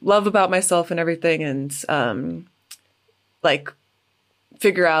I love about myself and everything. And like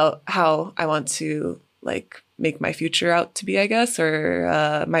figure out how I want to like make my future out to be, I guess,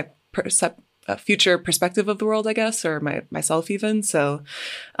 or my future perspective of the world, I guess, or myself even. So,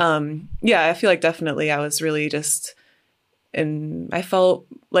 I feel like definitely I was really just, and I felt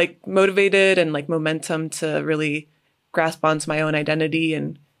like motivated and like momentum to really grasp onto my own identity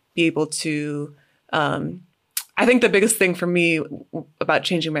and be able to, I think the biggest thing for me about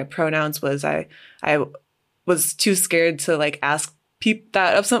changing my pronouns was I was too scared to like ask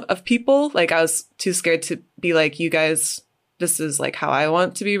that of people. Like I was too scared to be like, you guys, this is like how I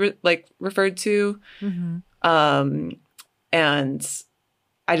want to be referred to. Mm-hmm. And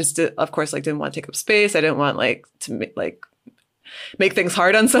I just of course, like didn't want to take up space. I didn't want like to make things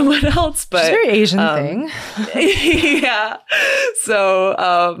hard on someone else, but it's a very Asian thing. Yeah. So,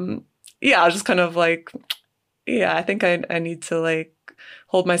 I was just kind of like, I think I need to like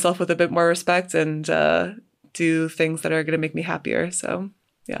hold myself with a bit more respect and, do things that are going to make me happier. So,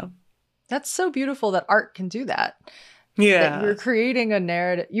 yeah. That's so beautiful that art can do that. Yeah. That you're creating a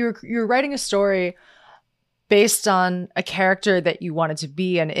narrative. You're writing a story based on a character that you wanted to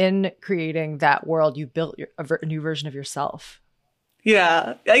be. And in creating that world, you built a new version of yourself.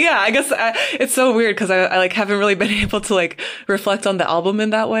 Yeah. I guess it's so weird because I like haven't really been able to like reflect on the album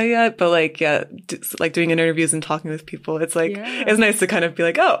in that way yet. But like, yeah, like doing interviews and talking with people, it's like, it's nice to kind of be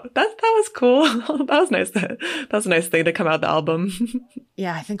like, oh, that was cool. That was nice. That was a nice thing to come out of the album.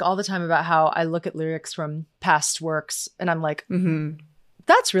 Yeah. I think all the time about how I look at lyrics from past works and I'm like,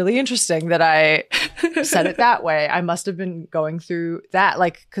 that's really interesting that I said it that way. I must have been going through that,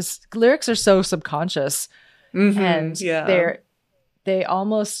 like, because lyrics are so subconscious and they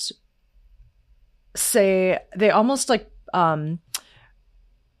almost like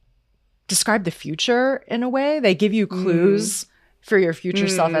describe the future in a way. They give you clues for your future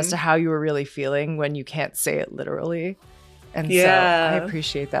self as to how you were really feeling when you can't say it literally. And so I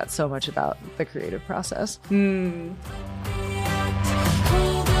appreciate that so much about the creative process.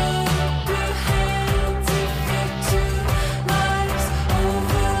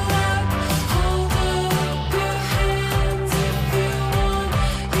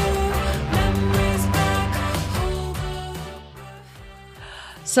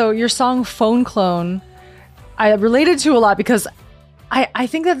 So your song Phone Clone, I related to a lot because I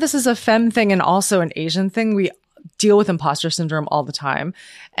think that this is a femme thing and also an Asian thing. We deal with imposter syndrome all the time.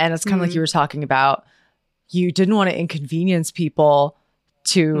 And it's kind of like you were talking about. You didn't want to inconvenience people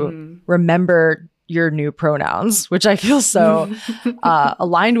to remember your new pronouns, which I feel so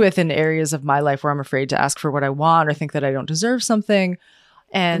aligned with in areas of my life where I'm afraid to ask for what I want or think that I don't deserve something.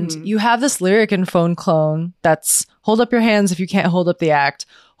 And you have this lyric in Phone Clone that's hold up your hands if you can't hold up the act.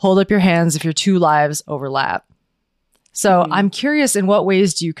 Hold up your hands if your two lives overlap. So I'm curious, in what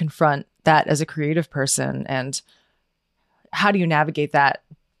ways do you confront that as a creative person? And how do you navigate that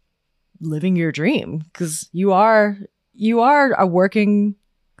living your dream? Because you are a working,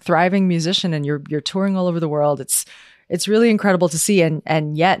 thriving musician and you're touring all over the world. It's really incredible to see.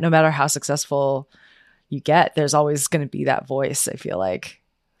 And yet, no matter how successful you get, there's always going to be that voice, I feel like.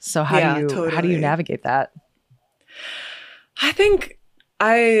 So how do you navigate that? I think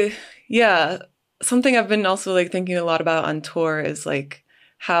something I've been also like thinking a lot about on tour is like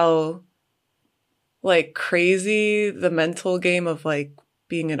how like crazy the mental game of like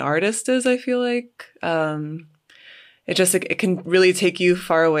being an artist is, I feel like. It can really take you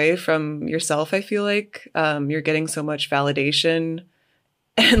far away from yourself, I feel like. You're getting so much validation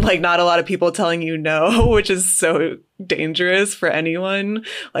and like not a lot of people telling you no, which is so dangerous for anyone.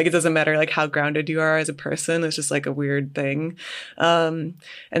 Like it doesn't matter like how grounded you are as a person. It's just like a weird thing. And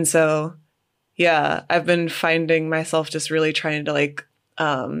so, yeah, I've been finding myself just really trying to like,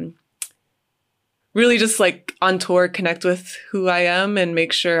 really just like on tour, connect with who I am and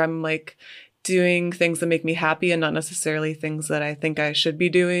make sure I'm like doing things that make me happy and not necessarily things that I think I should be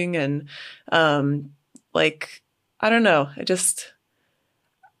doing. And, like, I don't know.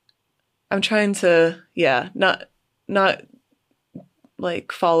 I'm trying to, not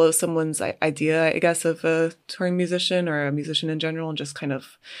like follow someone's idea, I guess, of a touring musician or a musician in general, and just kind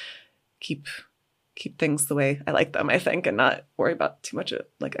of keep things the way I like them, I think, and not worry about too much of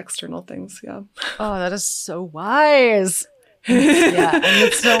like external things. Yeah. Oh, that is so wise. Yeah.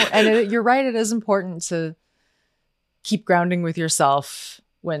 And you're right. It is important to keep grounding with yourself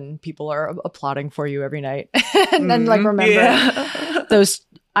when people are applauding for you every night. And then like remember those.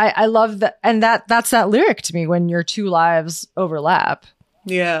 I love that. And that's that lyric to me, when your two lives overlap.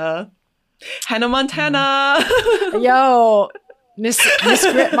 Yeah. Hannah Montana. Yo, Miss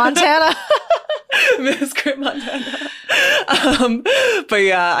Grit Montana. Miss Grit Montana. But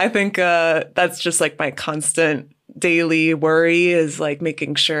yeah, I think that's just like my constant daily worry is like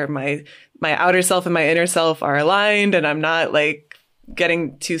making sure my outer self and my inner self are aligned and I'm not like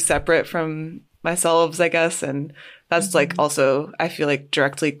getting too separate from myself, I guess. And that's like also, I feel like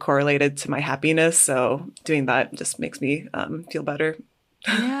directly correlated to my happiness. So doing that just makes me feel better.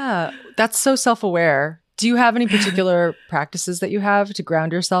 Yeah, that's so self-aware. Do you have any particular practices that you have to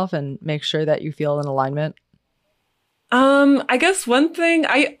ground yourself and make sure that you feel in alignment? I guess one thing,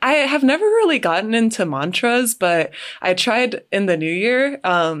 I have never really gotten into mantras, but I tried in the new year.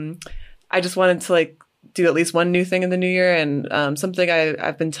 I just wanted to like do at least one new thing in the new year. And something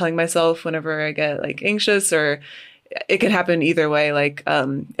I've been telling myself whenever I get like anxious, or it can happen either way. Like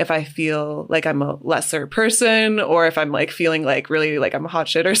if I feel like I'm a lesser person, or if I'm like feeling like really like I'm a hot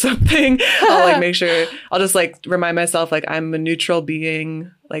shit or something, I'll like make sure I'll just like remind myself like I'm a neutral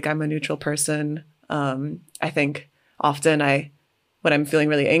being, like I'm a neutral person. I think often when I'm feeling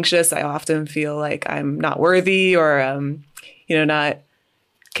really anxious, I often feel like I'm not worthy or, not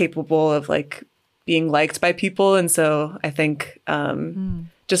capable of like being liked by people. And so I think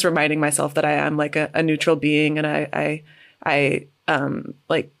just reminding myself that I am like a neutral being, and I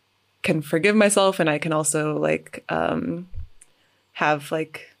like can forgive myself, and I can also like have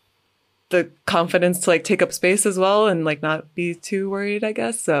like the confidence to like take up space as well and like not be too worried, I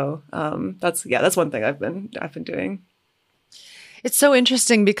guess. So that's one thing I've been doing. It's so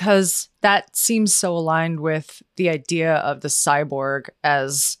interesting because that seems so aligned with the idea of the cyborg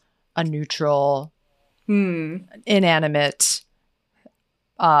as a neutral, inanimate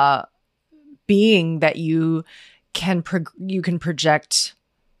being that you can project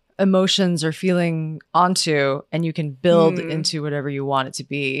emotions or feeling onto, and you can build into whatever you want it to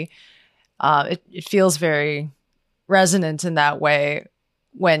be. It feels very resonant in that way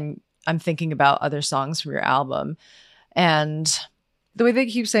when I'm thinking about other songs from your album. And the way they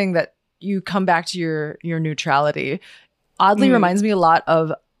keep saying that you come back to your neutrality oddly reminds me a lot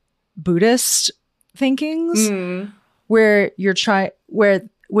of Buddhist thinkings, where where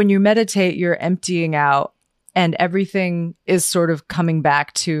when you meditate, you're emptying out and everything is sort of coming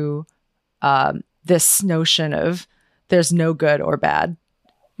back to this notion of there's no good or bad.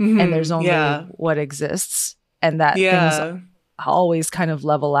 And there's only what exists, and that things always kind of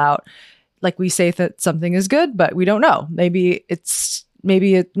level out. Like we say that something is good, but we don't know. Maybe it's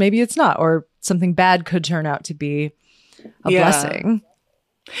not, or something bad could turn out to be a blessing.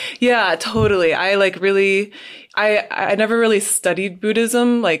 Yeah, totally. I never really studied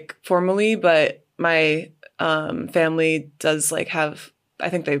Buddhism like formally, but my family does like have, I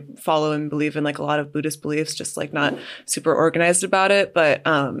think they follow and believe in like a lot of Buddhist beliefs, just like not super organized about it. But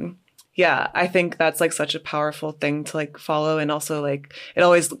I think that's like such a powerful thing to like follow. And also like it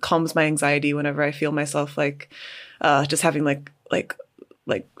always calms my anxiety whenever I feel myself like just having like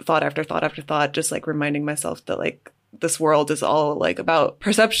thought after thought after thought, just like reminding myself that like this world is all like about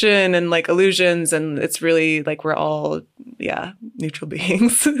perception and like illusions. And it's really like we're all, neutral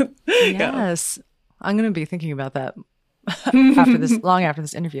beings. Yes. I'm going to be thinking about that after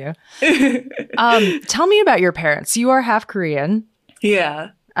this interview. Tell me about your parents. You are half Korean. Yeah.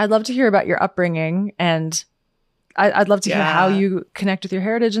 I'd love to hear about your upbringing, and I'd love to hear how you connect with your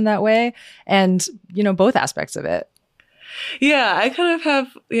heritage in that way, and both aspects of it. Yeah, I kind of have,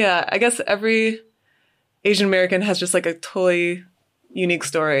 I guess every Asian American has just like a totally unique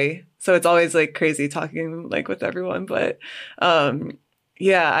story. So it's always like crazy talking like with everyone. But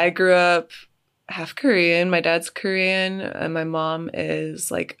I grew up half Korean. My dad's Korean and my mom is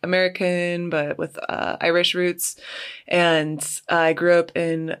like American, but with Irish roots. And I grew up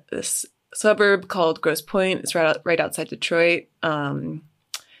in this suburb called Grosse Pointe. It's right outside Detroit,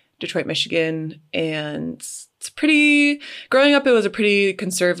 Michigan. And growing up, it was a pretty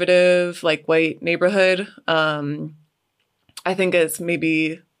conservative, like white neighborhood. I think it's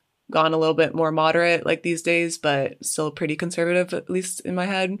maybe gone a little bit more moderate like these days, but still pretty conservative, at least in my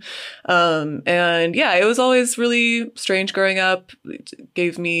head. It was always really strange growing up. It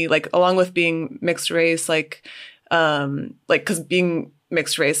gave me like, along with being mixed race, cause being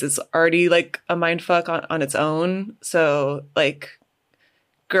mixed race is already like a mind fuck on its own. So like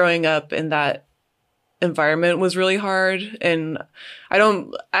growing up in that environment was really hard. And I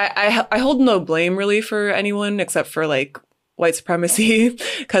hold no blame really for anyone except for like white supremacy,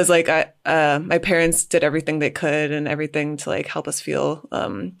 because like my parents did everything they could and everything to like help us feel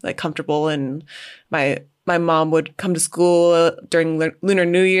like comfortable. And my mom would come to school during Lunar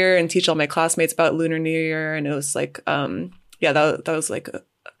New Year and teach all my classmates about Lunar New Year, and it was like that was like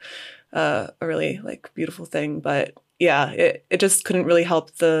a really like beautiful thing. But it just couldn't really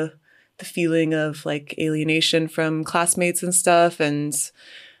help the feeling of like alienation from classmates and stuff, and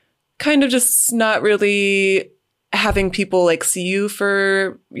kind of just not really having people like see you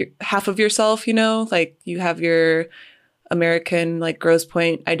for half of yourself, like you have your American like Grosse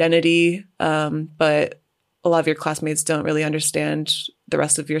Pointe identity, but a lot of your classmates don't really understand the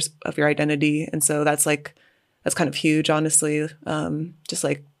rest of your identity, and so that's kind of huge, honestly. Just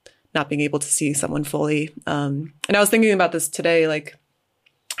like not being able to see someone fully. And I was thinking about this today, like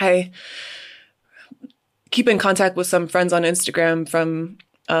I keep in contact with some friends on Instagram from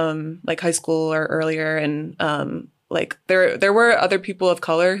like high school or earlier. And like there were other people of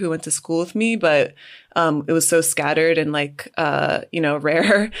color who went to school with me, but it was so scattered and like,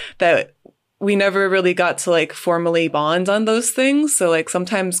 rare that we never really got to like formally bond on those things. So like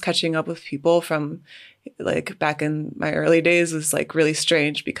sometimes catching up with people from like back in my early days was like really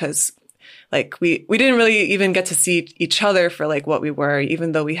strange, because like we didn't really even get to see each other for like what we were,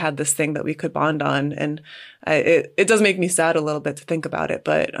 even though we had this thing that we could bond on. And it does make me sad a little bit to think about it.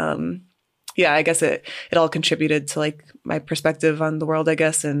 But I guess it all contributed to like my perspective on the world, I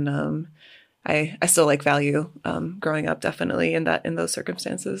guess. And I still like value growing up definitely in those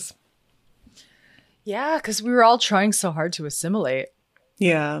circumstances. Yeah, because we were all trying so hard to assimilate.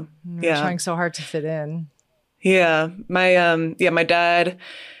 Yeah. We were trying so hard to fit in. Yeah. My dad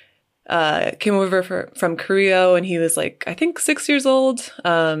came over from Korea when he was like, I think 6 years old.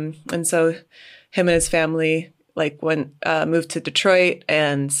 And so him and his family moved to Detroit,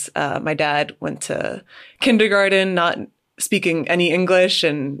 and my dad went to kindergarten, not speaking any English.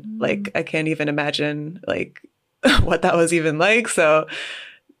 And like, I can't even imagine like what that was even like. So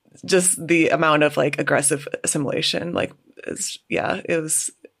just the amount of like aggressive assimilation, like, it was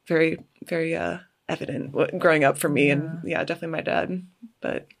very, very, evident growing up for me. And definitely my dad.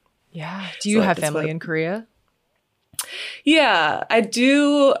 But yeah. Do you have family in Korea? Yeah, I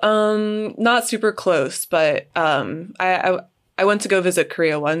do. Not super close, but I went to go visit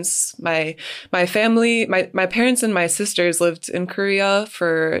Korea once. My family, my parents and my sisters lived in Korea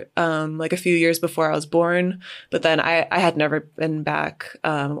for like a few years before I was born, but then I had never been back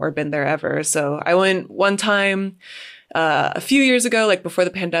or been there ever. So I went one time a few years ago, like before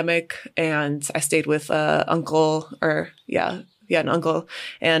the pandemic, and I stayed with an uncle.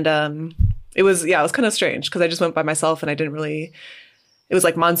 And it was kind of strange because I just went by myself, and I didn't really, it was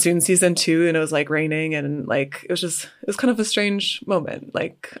like monsoon season too, and it was like raining, and like it was kind of a strange moment.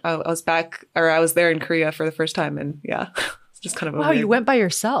 Like I was there in Korea for the first time, and it's just kind of wow, you went by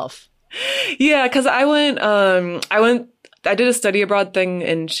yourself. Yeah, because I did a study abroad thing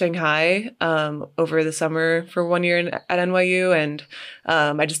in Shanghai over the summer for 1 year at NYU, and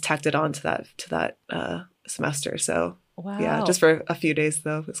I just tacked it on to that semester. So wow. Yeah, just for a few days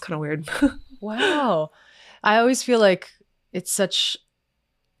though. It's kind of weird. Wow. I always feel like it's such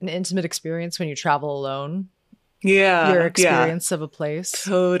an intimate experience when you travel alone. Yeah. Your experience of a place.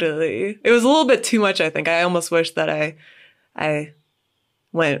 Totally. It was a little bit too much, I think. I almost wish that I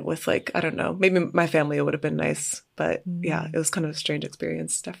went with like, I don't know, maybe my family would have been nice. But yeah, it was kind of a strange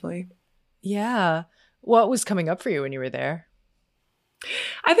experience, definitely. Yeah. What was coming up for you when you were there?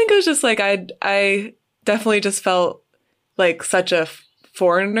 I think it was just like, I definitely just felt like such a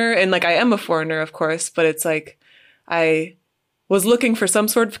foreigner, and like I am a foreigner, of course, but it's like I was looking for some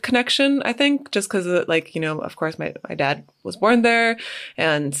sort of connection, I think, just because like, you know, of course my dad was born there,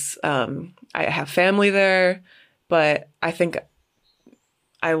 and I have family there, but I think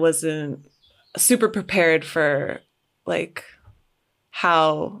I wasn't super prepared for like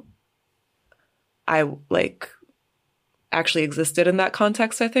how I like actually existed in that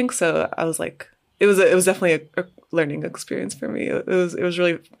context, I think. So I was like, it was definitely a learning experience for me. It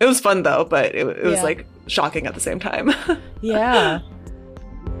was fun though, but it was like shocking at the same time. Yeah.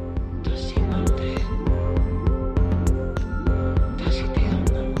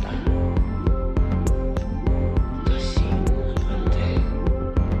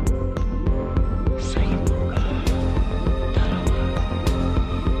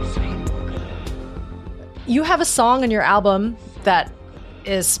 You have a song on your album that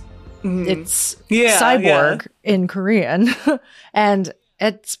is it's Cyborg in Korean, and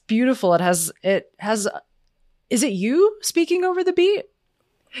it's beautiful. It has is it you speaking over the beat?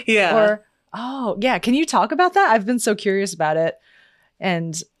 Yeah. Can you talk about that? I've been so curious about it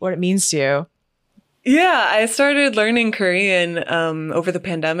and what it means to you. Yeah, I started learning Korean over the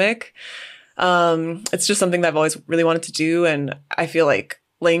pandemic. It's just something that I've always really wanted to do, and I feel like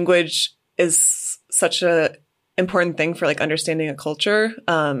language is such a important thing for like understanding a culture.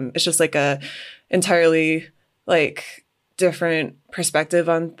 It's just like a entirely like different perspective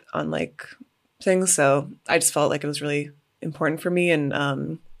on like things. So I just felt like it was really important for me.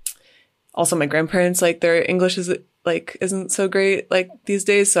 And also my grandparents, like their English isn't so great like these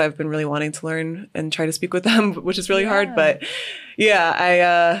days. So I've been really wanting to learn and try to speak with them, which is really hard. But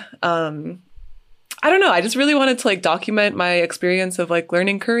yeah, I don't know. I just really wanted to like document my experience of like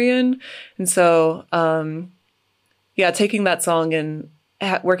learning Korean. And so, taking that song and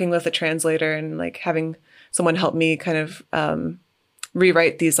working with a translator and like having someone help me kind of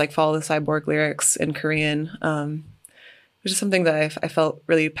rewrite these like Follow the Cyborg lyrics in Korean, which is something that I felt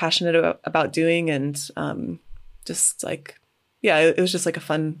really passionate about doing. And just like, it was just like a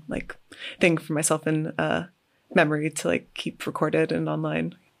fun like thing for myself in memory to like keep recorded and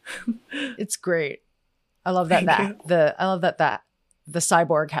online. It's great. I love that the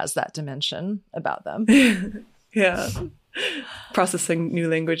cyborg has that dimension about them. Yeah. Processing new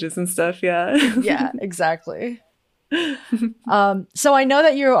languages and stuff. Yeah. Yeah, exactly. So I know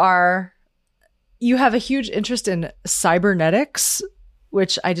that you have a huge interest in cybernetics,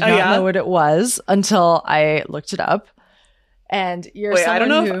 which I did not know what it was until I looked it up. And you're I don't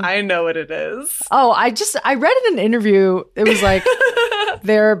know if I know what it is. Oh, I read in an interview. It was like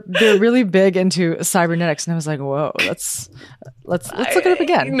they're really big into cybernetics, and I was like, whoa, let's look it up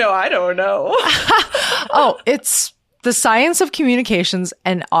again. No, I don't know. Oh, it's the science of communications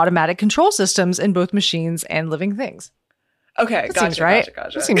and automatic control systems in both machines and living things. Okay, That gotcha, seems right.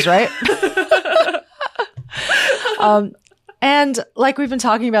 gotcha. That seems right. And like we've been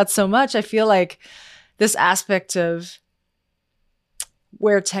talking about so much, I feel like this aspect of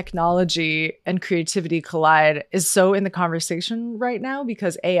where technology and creativity collide is so in the conversation right now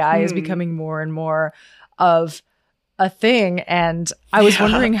because AI is becoming more and more of a thing. And I was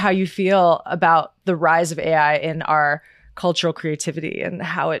wondering how you feel about the rise of AI in our cultural creativity and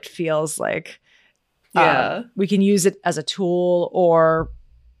how it feels like we can use it as a tool or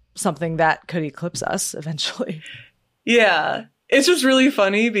something that could eclipse us eventually. Yeah. It's just really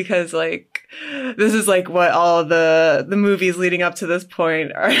funny because like this is like what all the movies leading up to this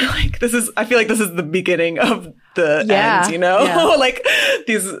point are like. I feel like this is the beginning of the end, you know? Yeah. Like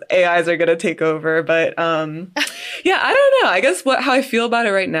these AIs are gonna take over. But yeah, I don't know. I guess how I feel about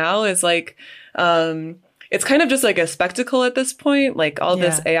it right now is like it's kind of just like a spectacle at this point. Like all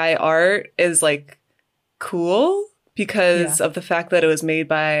this AI art is like cool because of the fact that it was made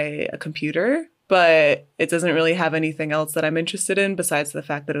by a computer. But it doesn't really have anything else that I'm interested in besides the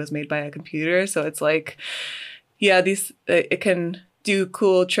fact that it was made by a computer. So it's like, yeah, it can do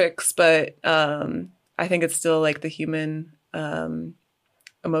cool tricks, but I think it's still like the human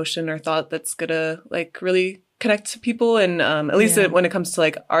emotion or thought that's gonna like really connect to people, and at least when it comes to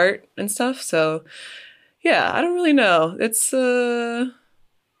like art and stuff. So yeah, I don't really know. It's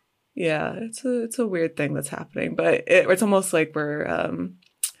it's a weird thing that's happening, but it's almost like we're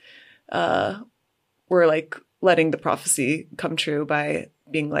like letting the prophecy come true by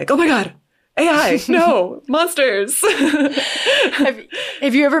being like, oh my God, AI, no, monsters.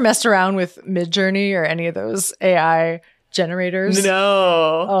 Have you ever messed around with Midjourney or any of those AI generators?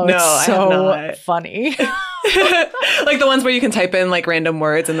 No. Oh, no, it's so I have not. funny. Like the ones where you can type in like random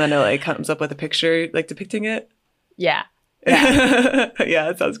words and then it like comes up with a picture like depicting it. Yeah. Yeah,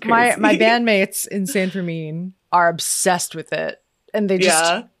 it sounds crazy. My bandmates in San Fermin are obsessed with it. And they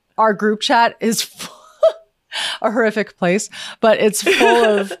just, our group chat is a horrific place, but it's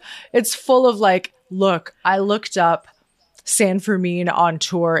full of like, look, I looked up San Fermin on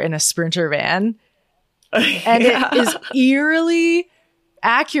tour in a Sprinter van, and it is eerily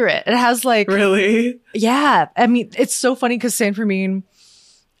accurate. It has like, really, I mean, it's so funny because San Fermin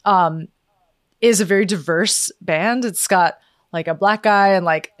is a very diverse band. It's got like a black guy and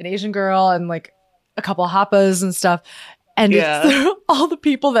like an Asian girl and like a couple of Happas and stuff. And it's, all the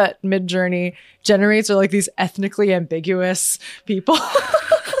people that Midjourney generates are like these ethnically ambiguous people.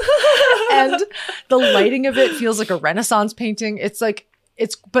 And the lighting of it feels like a Renaissance painting.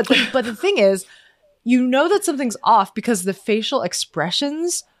 But the thing is, you know that something's off because the facial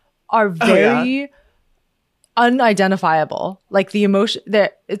expressions are very unidentifiable. Like the emotion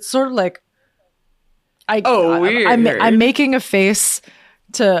that it's sort of like, weird. I'm making a face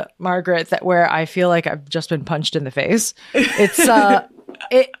to Margaret where I feel like I've just been punched in the face. It's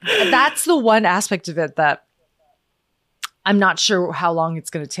that's the one aspect of it that I'm not sure how long it's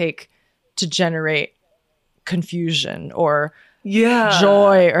going to take to generate confusion or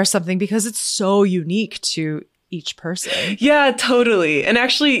joy or something because it's so unique to each person. Yeah, totally. And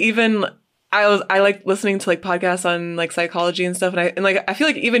actually even I like listening to like podcasts on like psychology and stuff. And I feel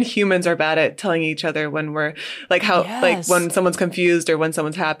like even humans are bad at telling each other when we're like like when someone's confused or when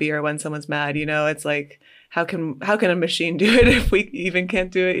someone's happy or when someone's mad, you know, it's like, how can a machine do it if we even can't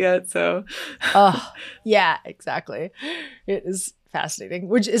do it yet? So. Yeah, exactly. It is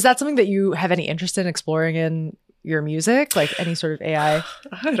fascinating. Is that something that you have any interest in exploring in your music, like any sort of AI?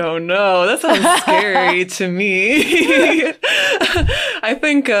 I don't know. That sounds scary to me. I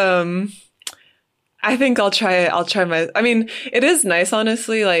think I'll try I mean, it is nice,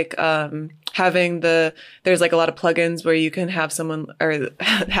 honestly, like, having there's like a lot of plugins where you can have someone or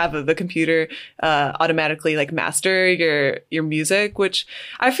have the computer, automatically like master your music, which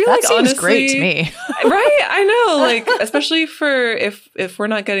I feel that like seems honestly great to me. Right. I know. Like, especially for if we're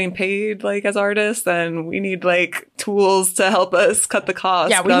not getting paid like as artists, then we need like tools to help us cut the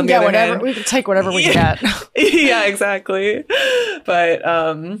cost. Yeah, we can get whatever, we can take whatever we can get. Yeah, exactly. But,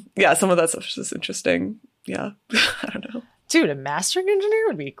 some of that stuff is just interesting. Yeah. I don't know. Dude, a mastering engineer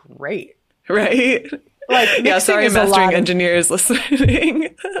would be great. Right? Like, yeah, sorry, mastering engineers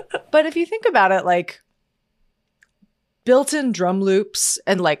listening. But if you think about it, like built-in drum loops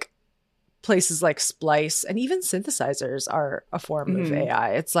and like places like Splice and even synthesizers are a form of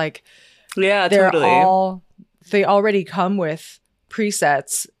AI. It's like, yeah, totally. They already come with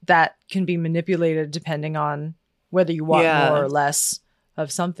presets that can be manipulated depending on whether you want more or less of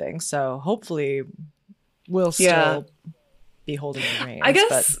something. So hopefully we'll still be holding the reins. I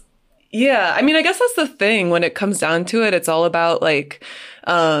guess, Yeah, I mean, I guess that's the thing. When it comes down to it, it's all about like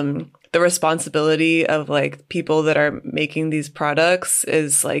the responsibility of like people that are making these products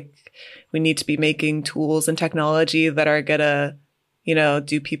is like we need to be making tools and technology that are gonna, you know,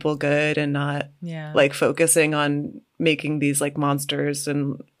 do people good and not like focusing on making these like monsters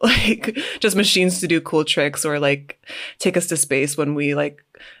and like just machines to do cool tricks or like take us to space when we like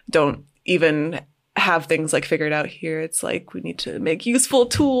don't even have things like figured out here. It's like we need to make useful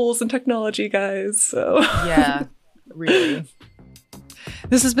tools and technology, guys. So yeah, really.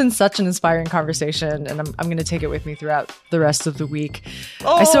 This has been such an inspiring conversation, and I'm going to take it with me throughout the rest of the week.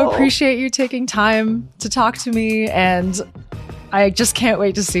 I so appreciate you taking time to talk to me, and I just can't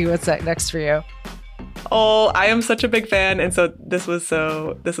wait to see what's next for you. Oh, I am such a big fan, and so this was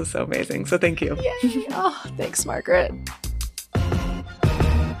so amazing. So thank you. Yay. Oh, thanks, Margaret.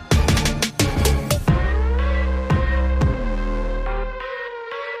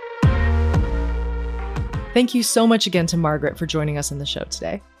 Thank you so much again to Margaret for joining us on the show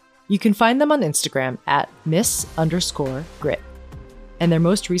today. You can find them on Instagram at miss_grit. And their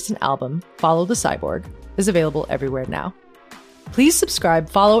most recent album, Follow the Cyborg, is available everywhere now. Please subscribe,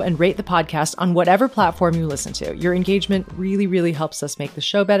 follow, and rate the podcast on whatever platform you listen to. Your engagement really, really helps us make the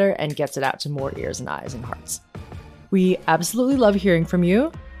show better and gets it out to more ears and eyes and hearts. We absolutely love hearing from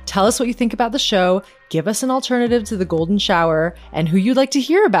you. Tell us what you think about the show, give us an alternative to the golden shower, and who you'd like to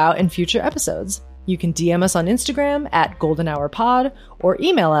hear about in future episodes. You can DM us on Instagram at goldenhourpod or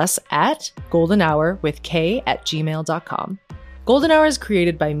email us at goldenhourwithk@gmail.com. Golden Hour is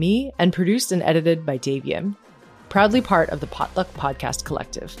created by me and produced and edited by Dave Yim, proudly part of the Potluck Podcast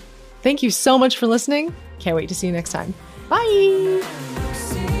Collective. Thank you so much for listening. Can't wait to see you next time. Bye!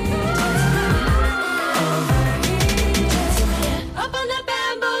 Up on the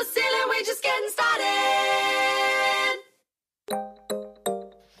bamboo ceiling, we're just getting started.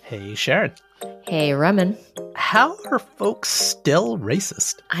 Hey, Sharon. Hey, Raman. How are folks still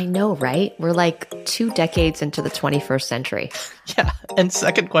racist? I know, right? We're like 2 decades into the 21st century. Yeah, and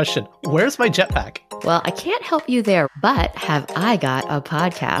second question, where's my jetpack? Well, I can't help you there, but have I got a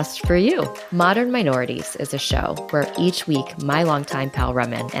podcast for you. Modern Minorities is a show where each week my longtime pal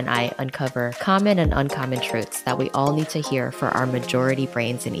Raman and I uncover common and uncommon truths that we all need to hear for our majority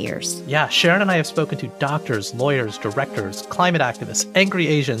brains and ears. Yeah, Sharon and I have spoken to doctors, lawyers, directors, climate activists, angry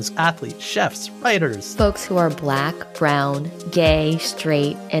Asians, athletes, chefs, writers. Folks who are Black, brown, gay,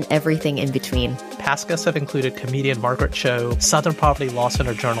 straight, and everything in between. Past guests have included comedian Margaret Cho, Southern Poverty Law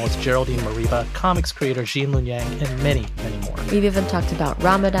Center journalist Geraldine Mariba, comics creator Jean-Lun Yang, and many, many more. We've even talked about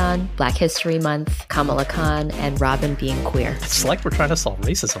Ramadan, Black History Month, Kamala Khan, and Robin being queer. It's like we're trying to solve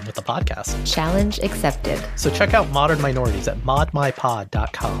racism with the podcast. Challenge accepted. So check out Modern Minorities at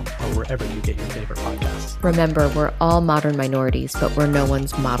modmypod.com or wherever you get your favorite podcasts. Remember, we're all modern minorities, but we're no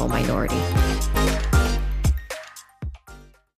one's model minority.